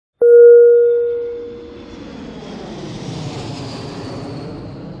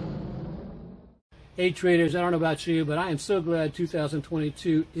Hey traders, I don't know about you, but I am so glad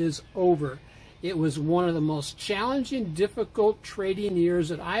 2022 is over. It was one of the most challenging, difficult trading years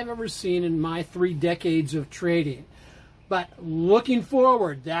that I've ever seen in my 3 decades of trading. But looking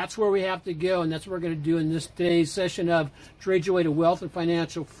forward, that's where we have to go, and that's what we're going to do in this today's session of Trade Your Way to Wealth and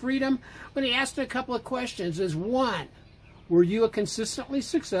Financial Freedom. I'm going to ask a couple of questions. One, were you a consistently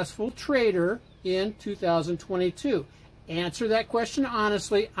successful trader in 2022? Answer that question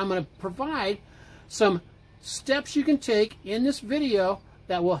honestly. I'm going to provide some steps you can take in this video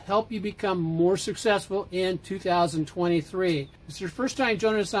that will help you become more successful in 2023. If it's your first time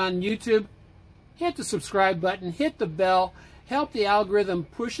joining us on YouTube, hit the subscribe button, hit the bell, help the algorithm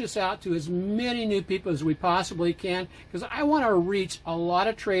push us out to as many new people as we possibly can, because I want to reach a lot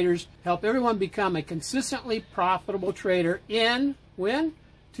of traders, help everyone become a consistently profitable trader in, when?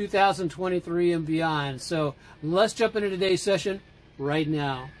 2023 and beyond. So let's jump into today's session right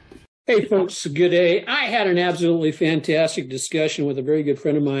now. Hey folks, good day. I had an absolutely fantastic discussion with a very good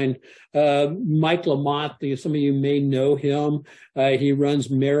friend of mine, Mike Lamont. Some of you may know him. He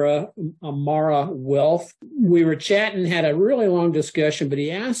runs Amara Wealth. We were chatting, had a really long discussion, but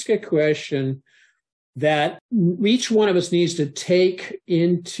he asked a question that each one of us needs to take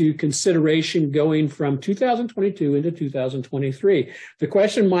into consideration going from 2022 into 2023. The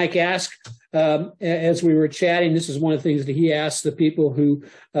question Mike asked as we were chatting, this is one of the things that he asked the people who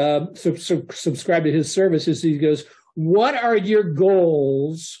subscribe to his services. He goes, what are your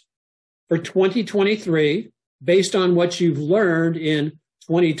goals for 2023 based on what you've learned in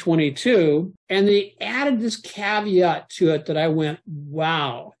 2022? And they added this caveat to it that I went,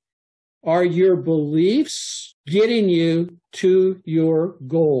 wow. Are your beliefs getting you to your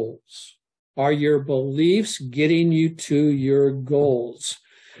goals? Are your beliefs getting you to your goals?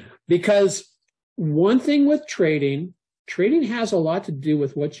 Because one thing with trading has a lot to do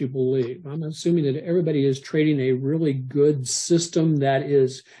with what you believe. I'm assuming that everybody is trading a really good system that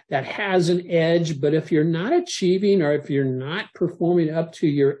has an edge, but if you're not achieving or if you're not performing up to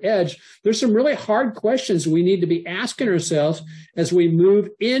your edge, there's some really hard questions we need to be asking ourselves as we move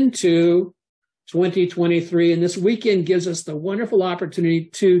into 2023. And this weekend gives us the wonderful opportunity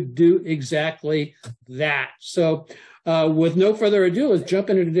to do exactly that. So with no further ado, let's jump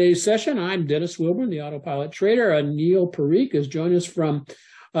into today's session. I'm Dennis Wilburn, the Autopilot Trader. Anil Parikh is joining us from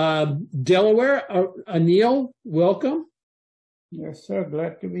Delaware. Anil, welcome. Yes, sir.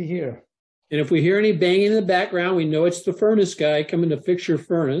 Glad to be here. And if we hear any banging in the background, we know it's the furnace guy coming to fix your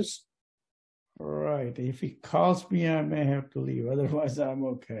furnace. All right. If he calls me, I may have to leave. Otherwise, I'm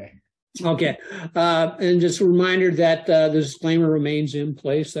okay. Okay. And just a reminder that the disclaimer remains in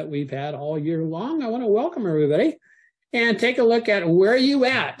place that we've had all year long. I want to welcome everybody and take a look at where you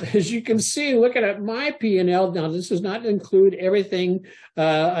at. As you can see, looking at my P&L, now this does not include everything.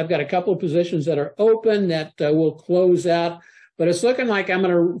 I've got a couple of positions that are open that will close out, but it's looking like I'm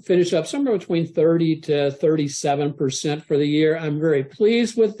going to finish up somewhere between 30 to 37% for the year. I'm very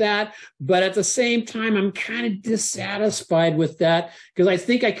pleased with that, but at the same time, I'm kind of dissatisfied with that because I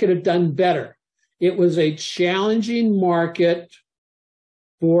think I could have done better. It was a challenging market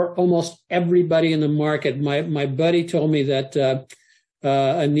for almost everybody in the market. My buddy told me that,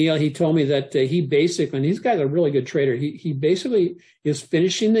 Anil, he told me that he basically, and these guys are a really good trader, he basically is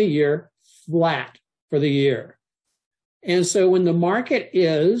finishing the year flat for the year. And so when the market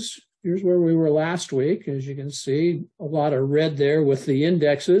is, here's where we were last week, as you can see, a lot of red there with the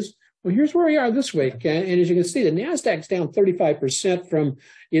indexes. Well, here's where we are this week. And as you can see, the NASDAQ's down 35% from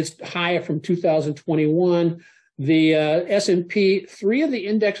its high from 2021. The S&P, 3 of the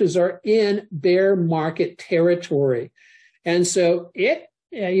indexes are in bear market territory. And so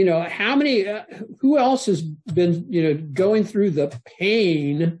how many, who else has been, going through the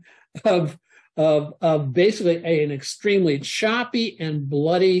pain of basically an extremely choppy and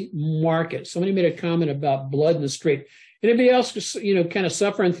bloody market? Somebody made a comment about blood in the street. Anybody else, kind of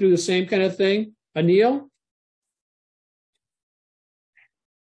suffering through the same kind of thing? Anil?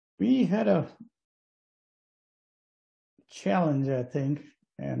 We had a challenge, I think.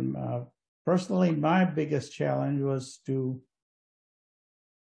 And personally, my biggest challenge was to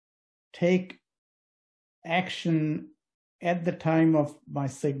take action at the time of my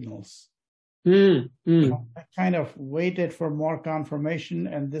signals. I kind of waited for more confirmation,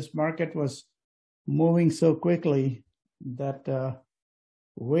 and this market was moving so quickly that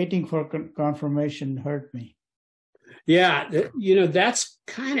waiting for confirmation hurt me. Yeah, that's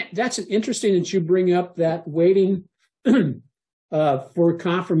an interesting that you bring up that waiting for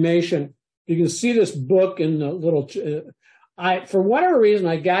confirmation. You can see this book in the little. For whatever reason,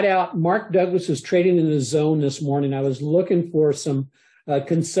 I got out Mark Douglas's Trading in the Zone this morning. I was looking for some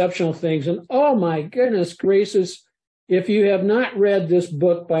conceptual things. And oh my goodness gracious, if you have not read this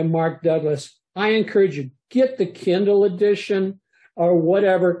book by Mark Douglas, I encourage you, get the Kindle edition or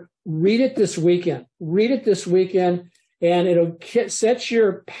whatever. Read it this weekend. Read it this weekend, and it'll set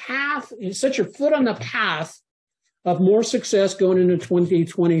your path, set your foot on the path of more success going into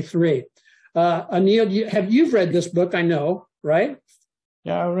 2023. Anil, you've read this book, I know, right?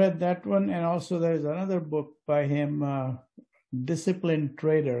 Yeah, I read that one, and also there's another book by him, Disciplined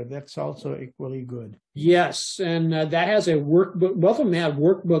Trader. That's also equally good. Yes, and that has a workbook. Both of them have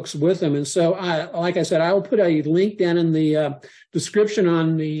workbooks with them, and so, like I said, I will put a link down in the description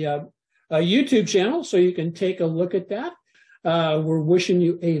on the YouTube channel, so you can take a look at that. We're wishing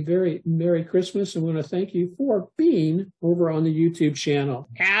you a very Merry Christmas, and we want to thank you for being over on the YouTube channel.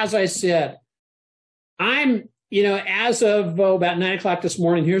 As I said, I'm, as of about 9 o'clock this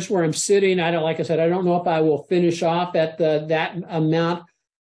morning, here's where I'm sitting. Like I said, I don't know if I will finish off at that amount,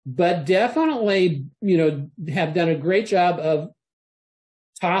 but definitely, have done a great job of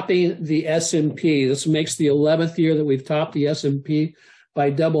topping the S&P. This makes the 11th year that we've topped the S&P by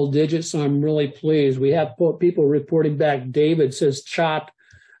double digits, so I'm really pleased. We have people reporting back. David says chop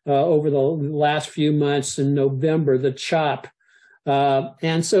over the last few months in November, the chop.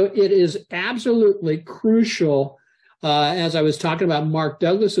 And so it is absolutely crucial, as I was talking about Mark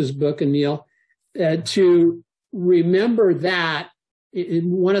Douglas's book, Anil, to remember that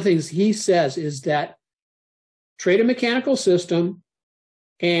one of the things he says is that trade a mechanical system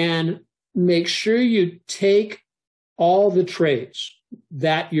and make sure you take all the trades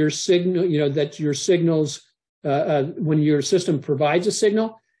that your signal, that your signals, when your system provides a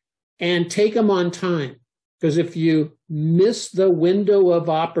signal, and take them on time. Because if you miss the window of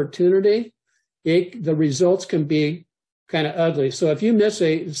opportunity, the results can be kind of ugly. So if you miss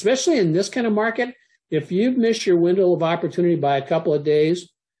especially in this kind of market, if you miss your window of opportunity by a couple of days,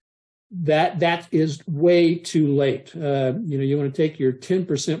 that is way too late. You want to take your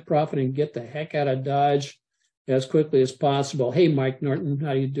 10% profit and get the heck out of Dodge as quickly as possible. Hey, Mike Norton,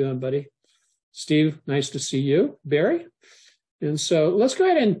 how you doing, buddy? Steve, nice to see you. Barry? And so let's go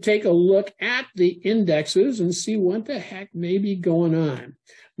ahead and take a look at the indexes and see what the heck may be going on.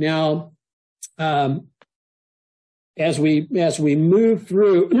 Now, as we move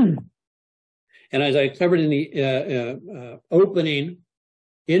through, and as I covered in the opening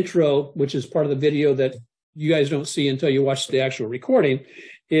intro, which is part of the video that you guys don't see until you watch the actual recording,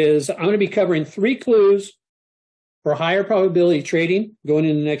 is I'm going to be covering 3 clues for higher probability trading going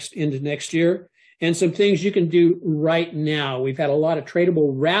into next year, and some things you can do right now. We've had a lot of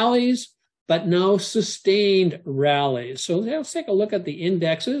tradable rallies, but no sustained rallies. So let's take a look at the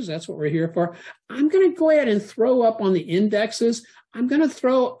indexes. That's what we're here for. I'm going to go ahead and throw up on the indexes. I'm going to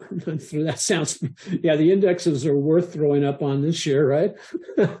throw that sounds, yeah, the indexes are worth throwing up on this year, right?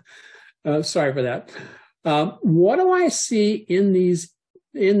 Sorry for that. What do I see in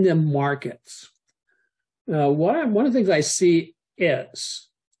the markets? One of the things I see is,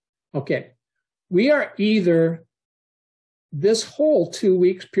 okay, we are either this whole 2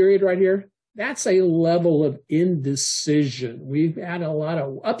 weeks period right here, that's a level of indecision. We've had a lot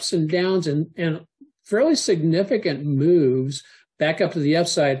of ups and downs and fairly significant moves back up to the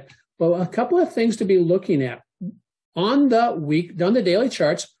upside. But a couple of things to be looking at. On the daily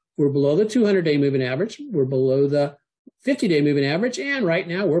charts, we're below the 200-day moving average. We're below the 50-day moving average. And right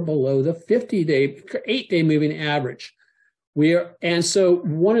now we're below the 8-day moving average. And so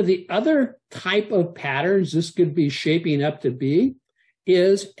one of the other type of patterns this could be shaping up to be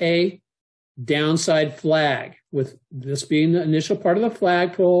is a downside flag, with this being the initial part of the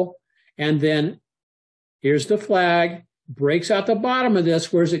flagpole. And then here's the flag, breaks out the bottom of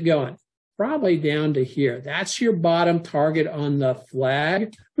this. Where's it going? Probably down to here. That's your bottom target on the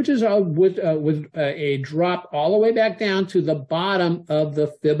flag, which is with a drop all the way back down to the bottom of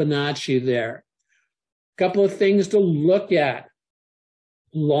the Fibonacci there. Couple of things to look at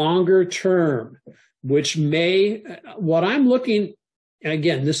longer term, what I'm looking, and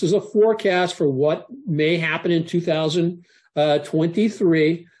again, this is a forecast for what may happen in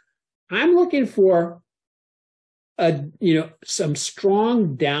 2023. I'm looking for some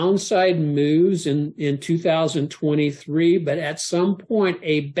strong downside moves in 2023, but at some point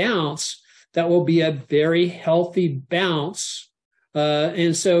a bounce that will be a very healthy bounce.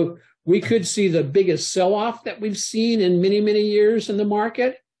 And so we could see the biggest sell-off that we've seen in many, many years in the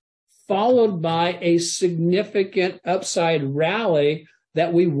market, followed by a significant upside rally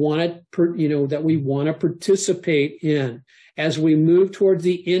that we want to participate in. As we move towards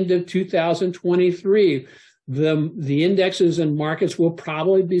the end of 2023, the indexes and markets will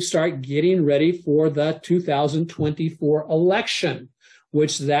probably start getting ready for the 2024 election.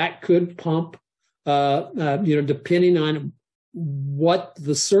 which that could pump, depending on what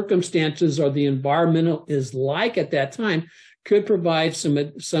the circumstances or the environmental is like at that time, could provide some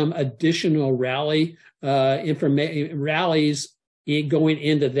additional rallies going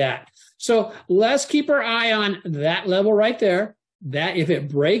into that. So let's keep our eye on that level right there. That if it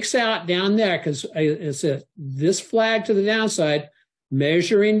breaks out down there, because it says this flag to the downside,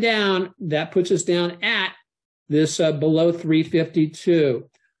 measuring down, that puts us down at this below 352.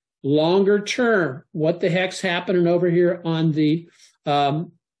 Longer term, what the heck's happening over here on the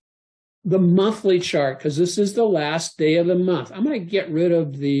monthly chart, because this is the last day of the month. I'm going to get rid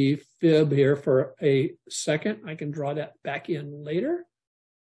of the fib here for a second. I can draw that back in later.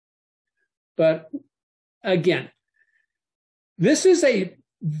 But again, this is a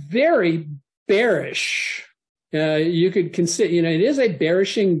very bearish, you could consider, it is a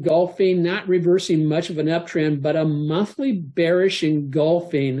bearish engulfing, not reversing much of an uptrend, but a monthly bearish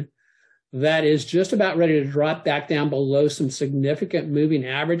engulfing that is just about ready to drop back down below some significant moving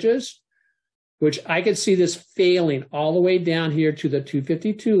averages, which I could see this failing all the way down here to the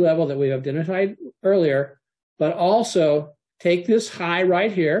 252 level that we identified earlier, but also take this high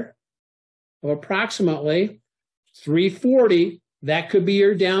right here of approximately 340. That could be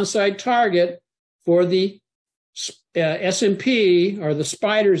your downside target for the S&P, or the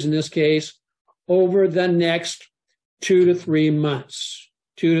spiders in this case, over the next 2 to 3 months.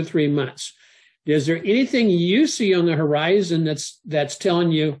 2 to 3 months. Is there anything you see on the horizon that's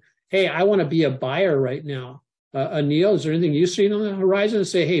telling you, hey, I want to be a buyer right now? Anil, is there anything you see on the horizon and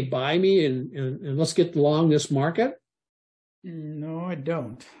say, hey, buy me and let's get along this market? No, I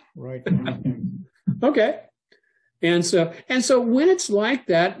don't right now. Okay. And so when it's like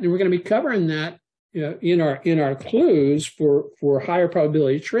that, and we're going to be covering that in our clues for higher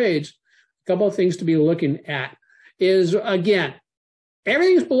probability trades, a couple of things to be looking at is, again,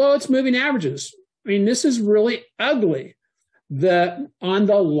 everything's below its moving averages. I mean, this is really ugly. On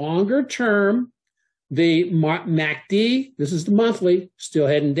the longer term, the MACD, this is the monthly, still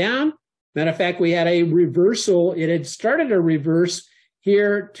heading down. Matter of fact, we had a reversal. It had started a reverse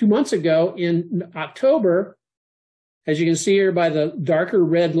here 2 months ago in October, as you can see here by the darker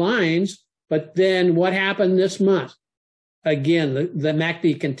red lines. But then what happened this month? Again, the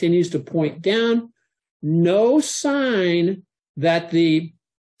MACD continues to point down. No sign that the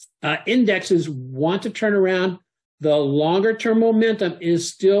indexes want to turn around. The longer term momentum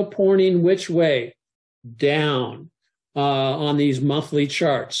is still pointing which way? Down on these monthly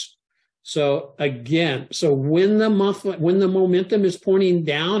charts. So again, when the momentum is pointing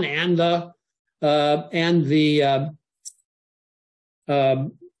down and the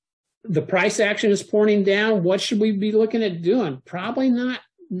price action is pointing down, what should we be looking at doing? Probably not.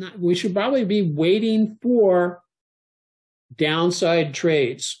 We should probably be waiting for downside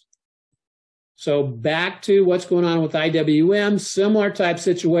trades. So back to what's going on with IWM, similar type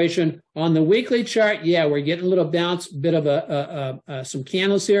situation. On the weekly chart, yeah, we're getting a little bounce, bit of some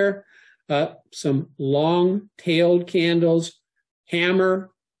candles here, some long-tailed candles,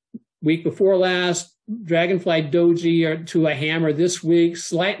 hammer, week before last, Dragonfly Doji to a hammer this week,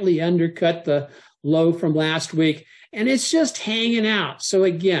 slightly undercut the low from last week, and it's just hanging out. So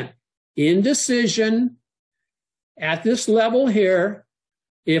again, indecision at this level here.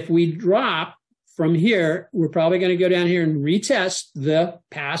 If we drop from here, we're probably going to go down here and retest the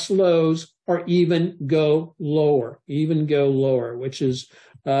past lows or even go lower, which is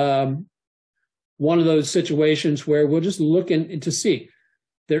one of those situations where we're just looking to see.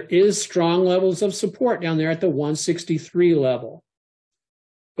 There is strong levels of support down there at the 163 level.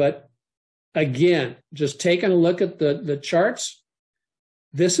 But again, just taking a look at the charts,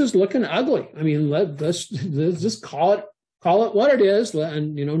 this is looking ugly. I mean, let's just call it what it is,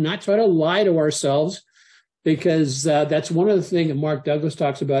 and not try to lie to ourselves, because that's one of the things that Mark Douglas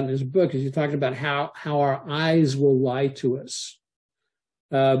talks about in his book. Is he's talking about how our eyes will lie to us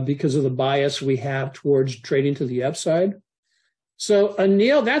because of the bias we have towards trading to the upside. So,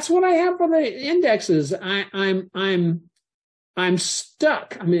 Anil, that's what I have for the indexes. I'm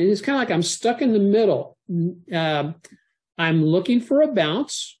stuck. I mean, it's kind of like I'm stuck in the middle. I'm looking for a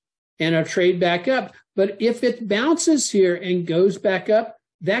bounce and a trade back up. But if it bounces here and goes back up,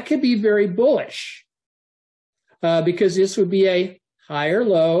 that could be very bullish because this would be a higher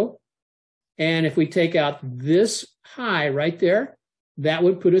low. And if we take out this high right there, that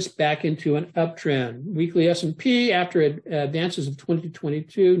would put us back into an uptrend. Weekly S&P after advances of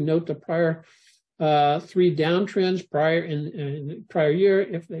 2022. Note the prior 3 downtrends in the prior year.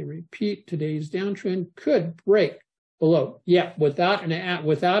 If they repeat, today's downtrend could break below. Yeah, without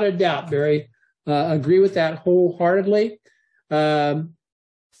a doubt, Barry. Agree with that wholeheartedly.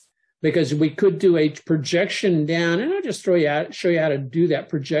 because we could do a projection down, and I'll just show you how to do that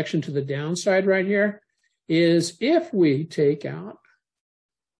projection to the downside right here, is if we take out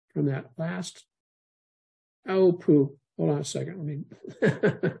from that last, oh, poo, hold on a second,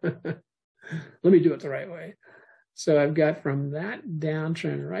 let me do it the right way. So I've got from that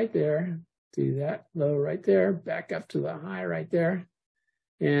downtrend right there to that low right there, back up to the high right there.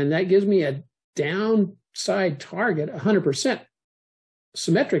 And that gives me a downside target, 100%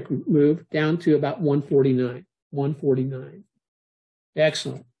 symmetric move down to about 149.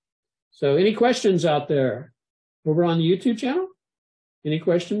 Excellent. So any questions out there over on the YouTube channel? Any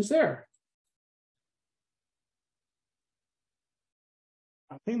questions there?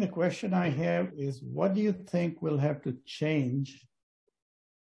 I think the question I have is, what do you think will have to change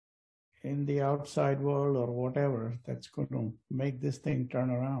in the outside world or whatever that's going to make this thing turn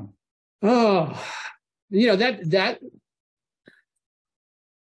around? Oh,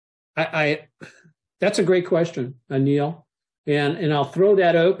 that's a great question, Anil. And I'll throw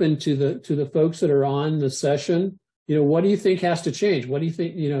that open to the folks that are on the session. What do you think has to change? What do you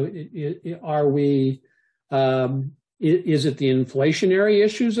think, are we, is it the inflationary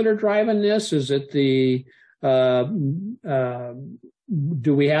issues that are driving this? Is it the,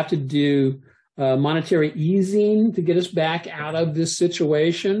 do we have to do monetary easing to get us back out of this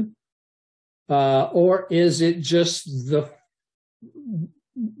situation? Or is it just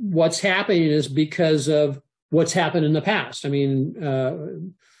what's happening is because of what's happened in the past? I mean,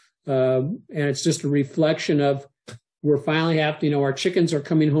 and it's just a reflection of we're finally our chickens are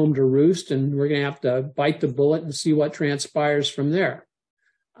coming home to roost, and we're going to have to bite the bullet and see what transpires from there.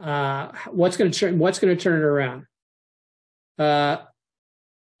 What's going to turn it around? I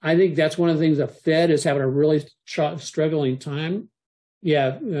think that's one of the things the Fed is having a really struggling time.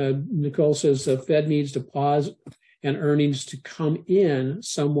 Yeah, Nicole says the Fed needs to pause and earnings to come in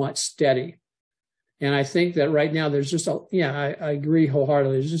somewhat steady. And I think that right now there's just I agree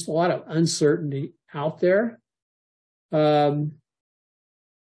wholeheartedly. There's just a lot of uncertainty out there. And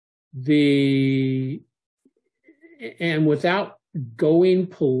without going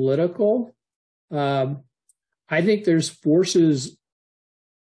political, I think there are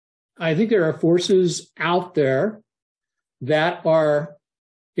forces out there that are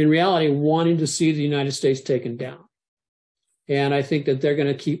in reality wanting to see the United States taken down. And I think that they're going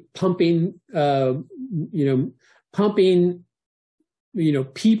to keep pumping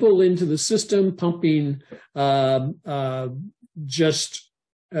people into the system, pumping,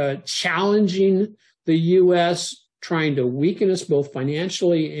 challenging the U.S., trying to weaken us both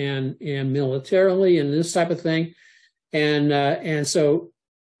financially and militarily, and this type of thing. And so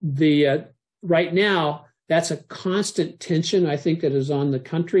right now, that's a constant tension, I think, that is on the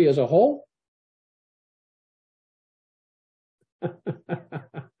country as a whole.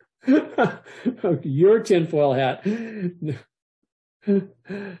 Your tinfoil hat.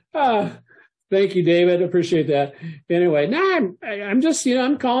 Thank you, David. Appreciate that. Anyway, I'm just,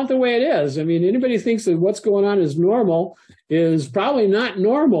 I'm calling it the way it is. I mean, anybody thinks that what's going on is normal is probably not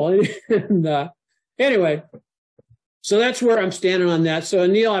normal. And anyway, so that's where I'm standing on that. So,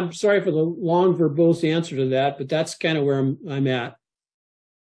 Anil, I'm sorry for the long verbose answer to that, but that's kind of where I'm at.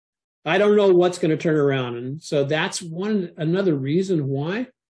 I don't know what's going to turn around. And so that's another reason why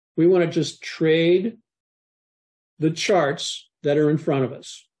we want to just trade the charts that are in front of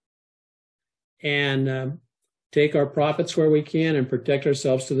us and take our profits where we can and protect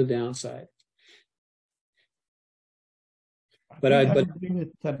ourselves to the downside. But I agree with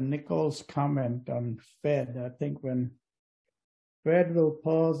Nicole's comment on Fed. I think when Fed will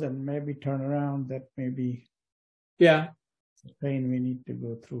pause and maybe turn around, that may be the pain we need to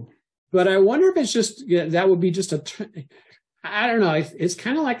go through. But I wonder if it's just that would be just I don't know. It's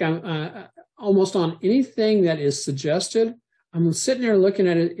kind of like I'm almost on anything that is suggested. I'm sitting there looking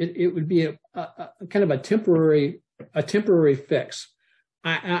at it. It would be a kind of a temporary fix.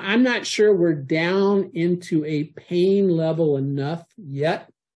 I'm not sure we're down into a pain level enough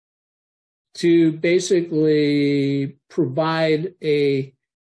yet to basically provide a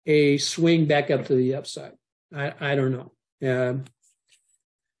swing back up to the upside. I don't know.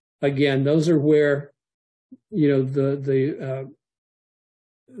 Again, those are where the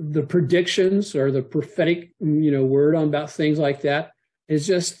predictions or the prophetic word on about things like that is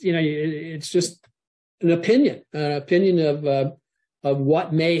just it's just an opinion of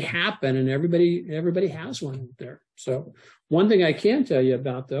what may happen, and everybody has one there. So one thing I can tell you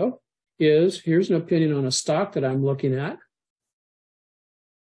about though is here's an opinion on a stock that I'm looking at.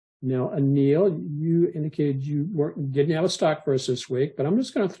 Now, Anil, you indicated you didn't have a stock for us this week, but I'm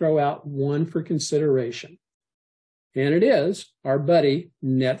just going to throw out one for consideration. And it is our buddy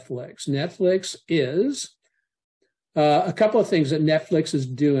Netflix. Netflix is a couple of things that Netflix is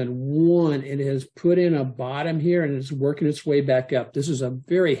doing. One, it has put in a bottom here and it's working its way back up. This is a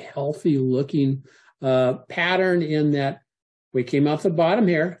very healthy looking pattern in that we came off the bottom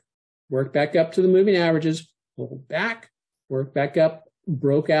here, worked back up to the moving averages, pulled back, worked back up,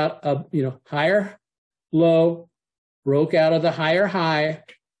 broke out of, higher low, broke out of the higher high.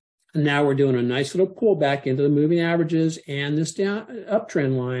 And now we're doing a nice little pullback into the moving averages and this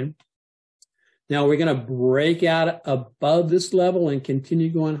uptrend line. Now we're going to break out above this level and continue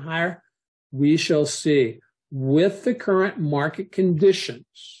going higher. We shall see. With the current market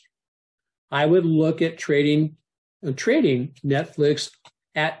conditions, I would look at trading Netflix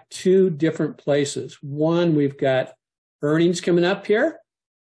at two different places. One, we've got earnings coming up here.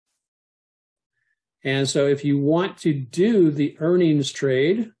 And so if you want to do the earnings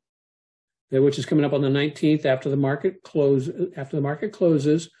trade, which is coming up on the 19th after the market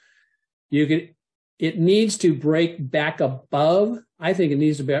closes, it needs to break back above. I think it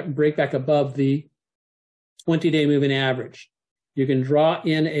needs to break back above the 20-day moving average. You can draw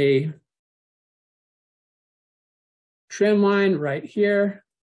in a trend line right here.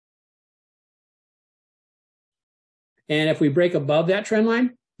 And if we break above that trend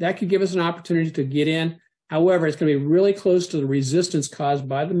line, that could give us an opportunity to get in. However, it's going to be really close to the resistance caused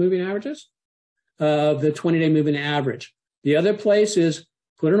by the moving averages of the 20-day moving average. The other place is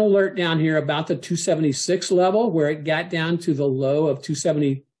put an alert down here about the 276 level where it got down to the low of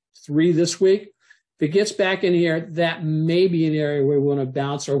 273 this week. If it gets back in here, that may be an area where we want to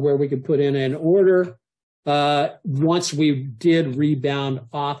bounce or where we could put in an order once we did rebound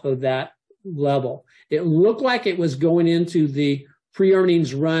off of that level. It looked like it was going into the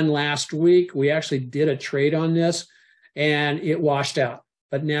pre-earnings run last week. We actually did a trade on this and it washed out.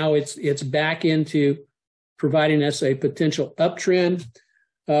 But now it's back into providing us a potential uptrend.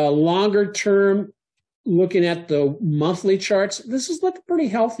 Longer term, looking at the monthly charts, this is looking pretty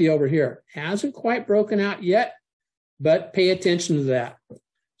healthy over here. Hasn't quite broken out yet, but pay attention to that.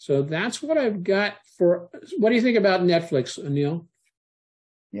 So that's what I've got for. What do you think about Netflix, Anil?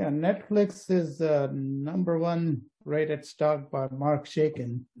 Yeah, Netflix is number one rated stock by Mark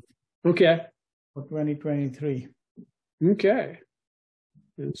Shakin. Okay. For 2023. Okay.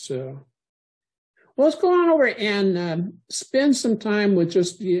 And so, well, let's go on over and spend some time with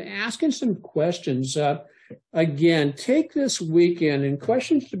just asking some questions. Again, take this weekend and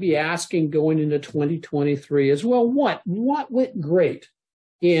questions to be asking going into 2023 as well. What went great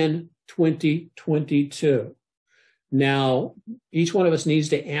in 2022? Now, each one of us needs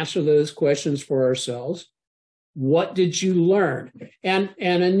to answer those questions for ourselves. What did you learn? And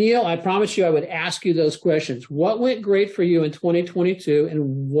Anil, I promise you I would ask you those questions. What went great for you in 2022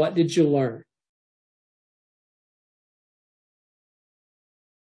 and what did you learn?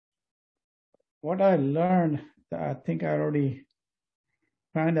 What I learned, I think I already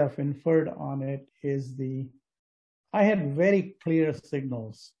kind of inferred on it, is I had very clear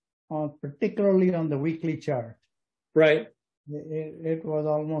signals, particularly on the weekly chart. Right. It was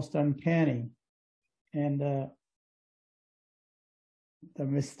almost uncanny. And the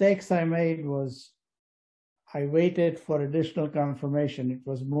mistakes I made was I waited for additional confirmation. It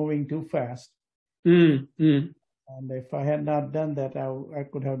was moving too fast. And if I had not done that, I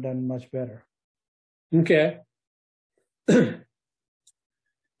could have done much better. Okay. And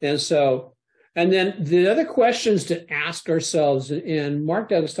then the other questions to ask ourselves, and Mark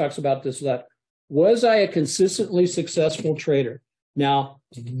Douglas talks about this a lot, was I a consistently successful trader? Now,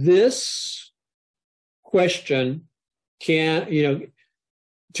 this question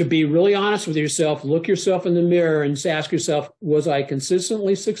to be really honest with yourself, look yourself in the mirror and ask yourself, was I a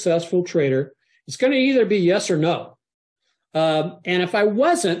consistently successful trader? It's going to either be yes or no. And if I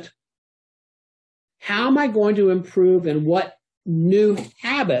wasn't, how am I going to improve and what new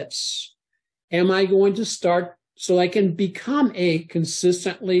habits am I going to start so I can become a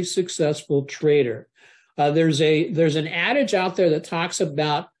consistently successful trader? There's an adage out there that talks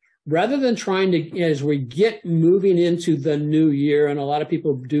about rather than trying to, as we get moving into the new year, and a lot of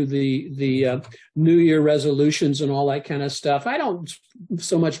people do the New Year resolutions and all that kind of stuff. I don't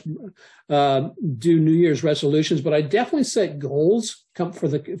so much do New Year's resolutions, but I definitely set goals for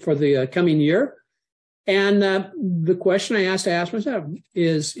the coming year. And the question I ask myself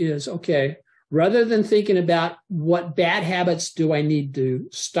is okay, rather than thinking about what bad habits do I need to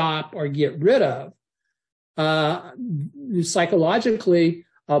stop or get rid of, psychologically,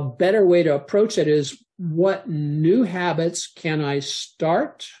 a better way to approach it is what new habits can I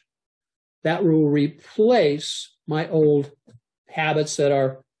start that will replace my old habits that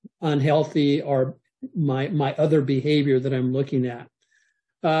are unhealthy or my other behavior that I'm looking at.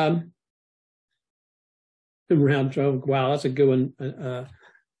 Round trouble. Wow, that's a good one.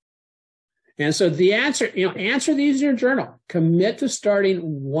 And so the answer, answer these in your journal. Commit to starting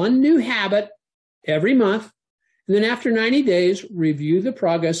one new habit every month. And then after 90 days, review the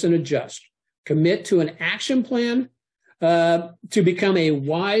progress and adjust. Commit to an action plan to become a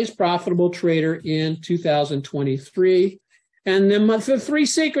wise, profitable trader in 2023. And then the 3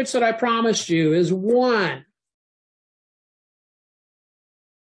 secrets that I promised you is 1,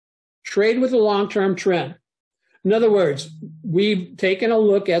 trade with a long-term trend. In other words, we've taken a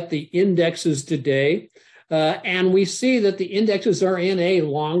look at the indexes today, and we see that the indexes are in a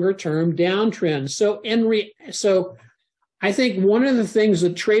longer-term downtrend. So I think one of the things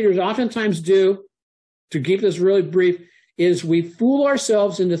that traders oftentimes do, to keep this really brief, is we fool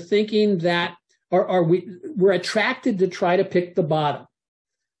ourselves into thinking that, we're attracted to try to pick the bottom.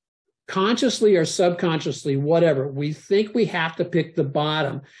 Consciously or subconsciously, whatever, we think we have to pick the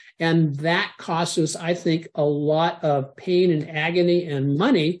bottom. And that costs us, I think, a lot of pain and agony and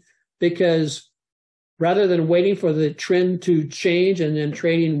money, because rather than waiting for the trend to change and then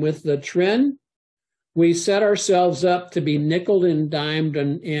trading with the trend, we set ourselves up to be nickeled and dimed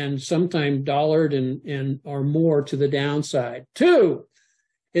and sometimes dollared and or more to the downside. 2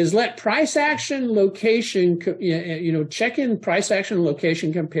 is let price action location, check in price action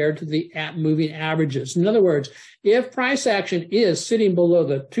location compared to the moving averages. In other words, if price action is sitting below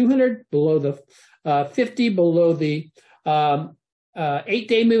the 200, below the 50, below the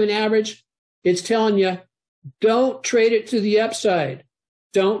 8-day moving average, it's telling you, don't trade it to the upside.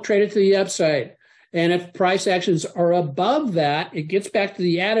 Don't trade it to the upside. And if price actions are above that, it gets back to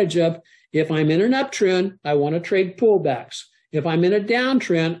the adage of, if I'm in an uptrend, I want to trade pullbacks. If I'm in a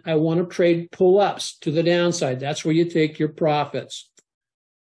downtrend, I want to trade pull-ups to the downside. That's where you take your profits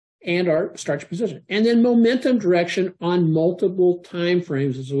and start your position. And then momentum direction on multiple time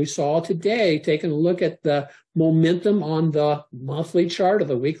frames. As we saw today, taking a look at the momentum on the monthly chart or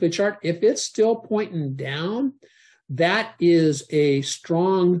the weekly chart. If it's still pointing down, that is a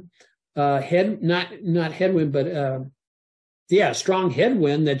strong strong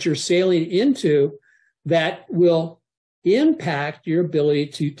headwind that you're sailing into that will impact your ability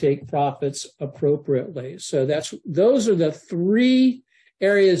to take profits appropriately. So those are the 3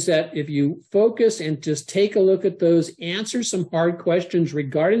 areas that if you focus and just take a look at those, answer some hard questions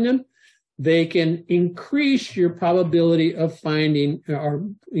regarding them, they can increase your probability of finding or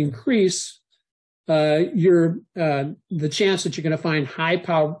increase the chance that you're going to find high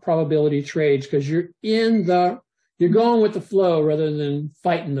probability trades, because you're going with the flow rather than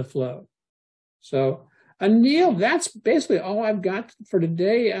fighting the flow. So Anil, that's basically all I've got for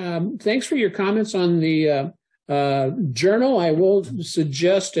today. Thanks for your comments on the journal. I will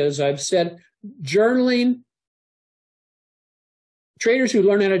suggest, as I've said, journaling. Traders who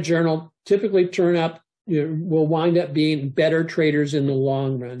learn how to journal typically will wind up being better traders in the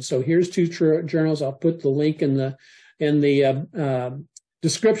long run. So here's 2 journals. I'll put the link in the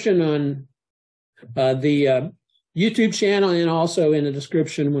description on the YouTube channel, and also in the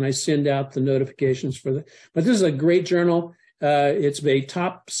description when I send out the notifications for the. But this is a great journal. It's a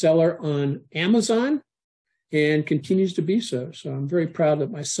top seller on Amazon and continues to be so. So I'm very proud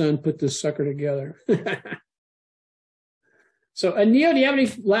that my son put this sucker together. So Anil, do you have any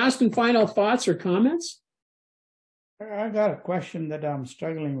last and final thoughts or comments? I got a question that I'm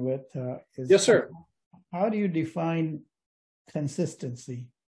struggling with. Yes, sir. How do you define consistency?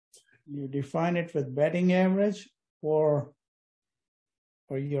 You define it with betting average or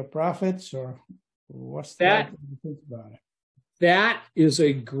your profits, or what's that? What do you think about it? That is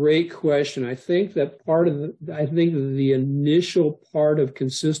a great question. I think that the initial part of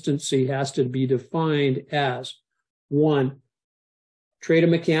consistency has to be defined as 1, trade a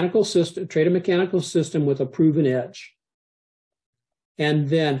mechanical system with a proven edge. And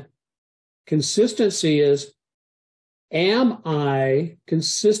then consistency is, am I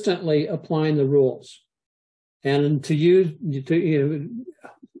consistently applying the rules? And let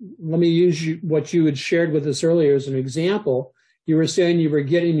me use what you had shared with us earlier as an example. You were saying you were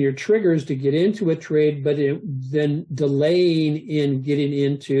getting your triggers to get into a trade, but then delaying in getting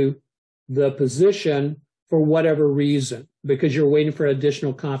into the position for whatever reason, because you're waiting for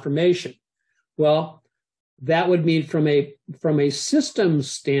additional confirmation. Well, that would mean from a system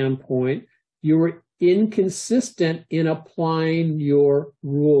standpoint, you were inconsistent in applying your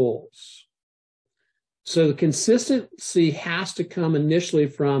rules. So the consistency has to come initially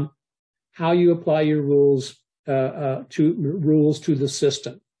from how you apply your rules to the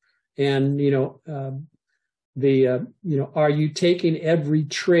system. And, are you taking every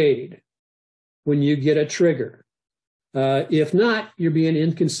trade when you get a trigger. If not, you're being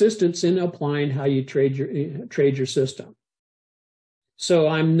inconsistent in applying how you trade your system. So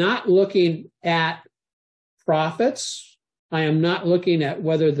I'm not looking at profits. I am not looking at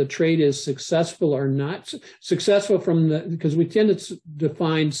whether the trade is successful or not. Successful because we tend to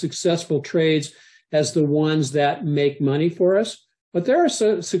define successful trades as the ones that make money for us. But there are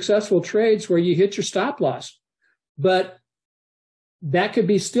successful trades where you hit your stop loss. But that could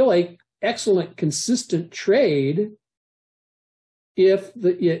be still a excellent, consistent trade if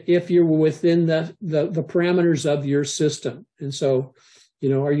you're within the parameters of your system. And so,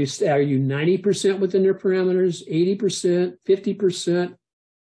 are you 90% within your parameters, 80%, 50%?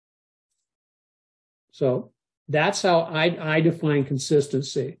 So that's how I define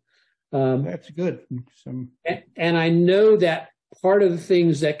consistency. That's good. And I know that part of the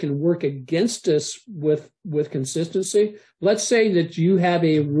things that can work against us with consistency, let's say that you have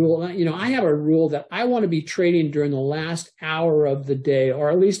a rule, I have a rule that I want to be trading during the last hour of the day,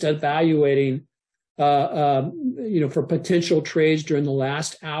 or at least evaluating, for potential trades during the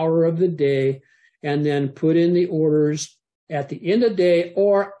last hour of the day, and then put in the orders at the end of the day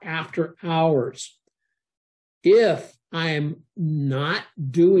or after hours. If I'm not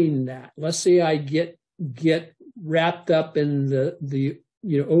doing that, let's say I get wrapped up in the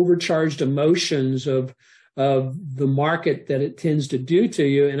overcharged emotions of the market that it tends to do to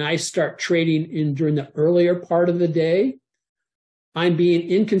you, and I start trading during the earlier part of the day, I'm being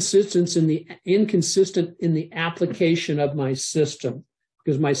inconsistent in the application of my system,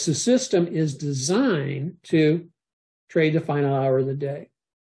 because my system is designed to trade the final hour of the day.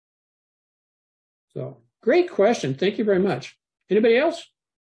 So, great question. Thank you very much. Anybody else?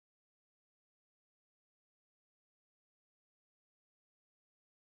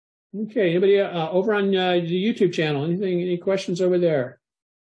 Okay, anybody over on the YouTube channel? Any questions over there?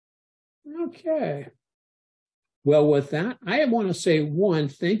 Okay. Well, with that, I want to say,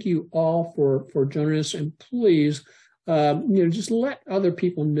 thank you all for joining us, and please, just let other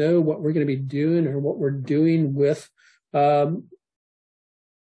people know what we're going to be doing or what we're doing with I'm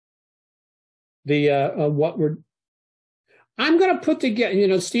going to put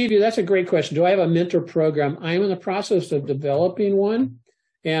together, Steve, that's a great question. Do I have a mentor program? I am in the process of developing one,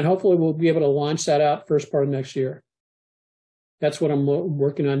 and hopefully we'll be able to launch that out first part of next year. That's what I'm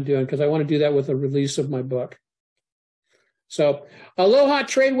working on doing, because I want to do that with the release of my book. So, aloha,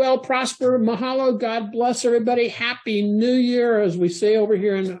 trade well, prosper, mahalo, God bless everybody. Happy New Year, as we say over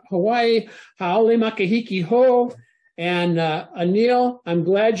here in Hawaii. Haole makahiki ho. And Anil, I'm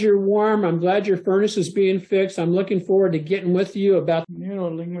glad you're warm. I'm glad your furnace is being fixed. I'm looking forward to getting with you about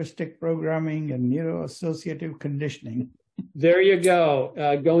neuro-linguistic programming and neuro-associative conditioning. There you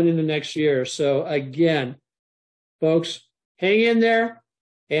go, going into next year. So again, folks, hang in there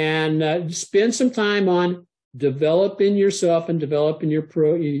and spend some time on developing yourself and developing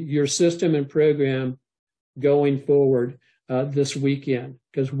your system and program going forward this weekend.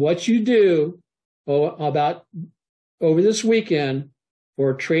 Because what you do over this weekend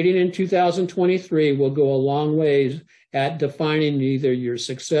for trading in 2023 will go a long ways at defining either your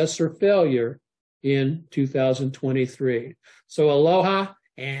success or failure in 2023. So aloha,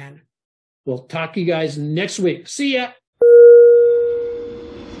 and we'll talk to you guys next week. See ya.